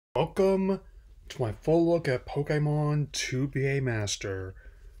Welcome to my full look at Pokémon to be a master.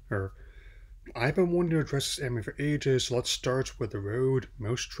 I've been wanting to address this anime for ages, so let's start with the road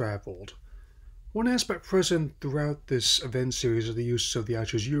most traveled. One aspect present throughout this event series is the use of the I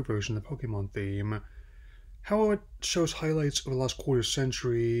Choose You version of the Pokemon theme. How it shows highlights of the last quarter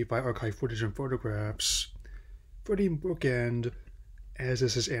century by archive footage and photographs, pretty bookend, as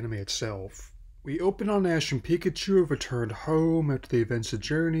is this anime itself. We open on Ash and Pikachu have returned home after the events of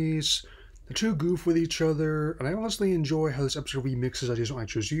Journeys. The two goof with each other, and I honestly enjoy how this episode remixes ideas from I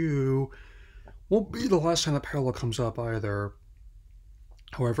Choose You. Won't be the last time that parallel comes up either.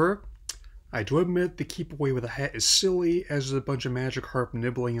 However, I do admit the keep away with a hat is silly, as is a bunch of Magikarp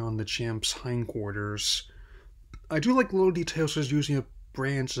nibbling on the champ's hindquarters. I do like little details such as using a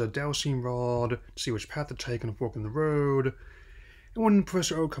branch as a dowsing rod to see which path to take on a fork in the road. And when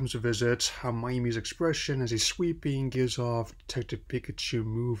Professor Oak comes to visit, how Mayumi's expression as he's sweeping gives off Detective Pikachu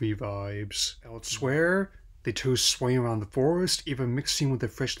movie vibes. Elsewhere, the two swing around the forest, even mixing with the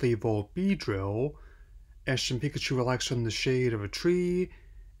freshly evolved Beedrill. Ash and Pikachu relax in the shade of a tree,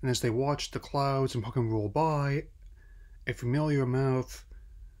 and as they watch the clouds and Pokemon roll by, a familiar Meowth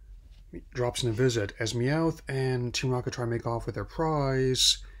drops in a visit. As Meowth and Team Rocket try to make off with their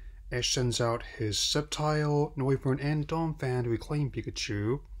prize, Ash sends out his Sceptile, Noivern, and Donphan to reclaim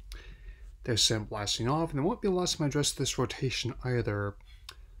Pikachu. They're sent blasting off, and there won't be the last time I address this rotation either.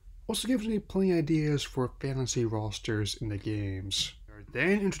 Also gives me plenty of ideas for fantasy rosters in the games. We're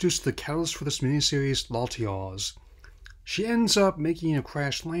then introduced to the catalyst for this miniseries, Latios. She ends up making a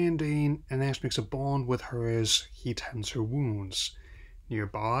crash landing, and Ash makes a bond with her as he tends her wounds.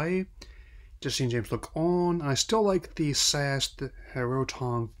 Nearby, just seeing James look on, and I still like the sass that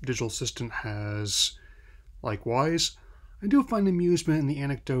Haroton digital assistant has. Likewise, I do find amusement in the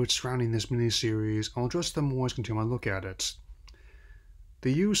anecdotes surrounding this miniseries. I'll address them more as I continue my look at it.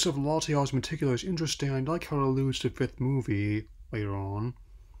 The use of Latios in particular is interesting. I like how it alludes to the fifth movie later on.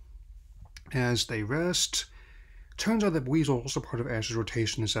 As they rest, turns out that Weasel is also part of Ash's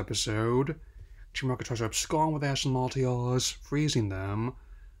rotation this episode. Team Rocket tries to abscond with Ash and Latios, freezing them.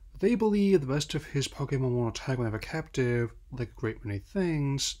 They believe the rest of his Pokemon won't attack when they have a captive, like a great many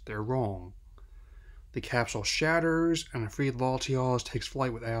things. They're wrong. The capsule shatters, and a freed Latios takes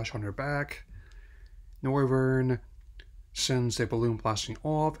flight with Ash on her back. Noivern sends a balloon blasting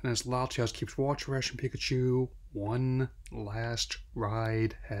off, and as Latios keeps watch for Ash and Pikachu, one last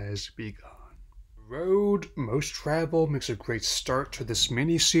ride has begun. Road Most Traveled makes a great start to this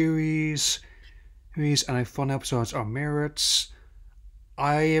mini-series, and a fun episodes are merits.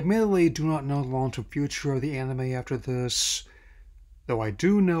 I admittedly do not know the long-term future of the anime after this, though I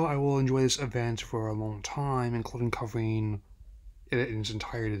do know I will enjoy this event for a long time, including covering it in its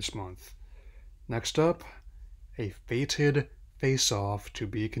entirety this month. Next up, a fated face-off to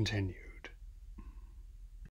be continued.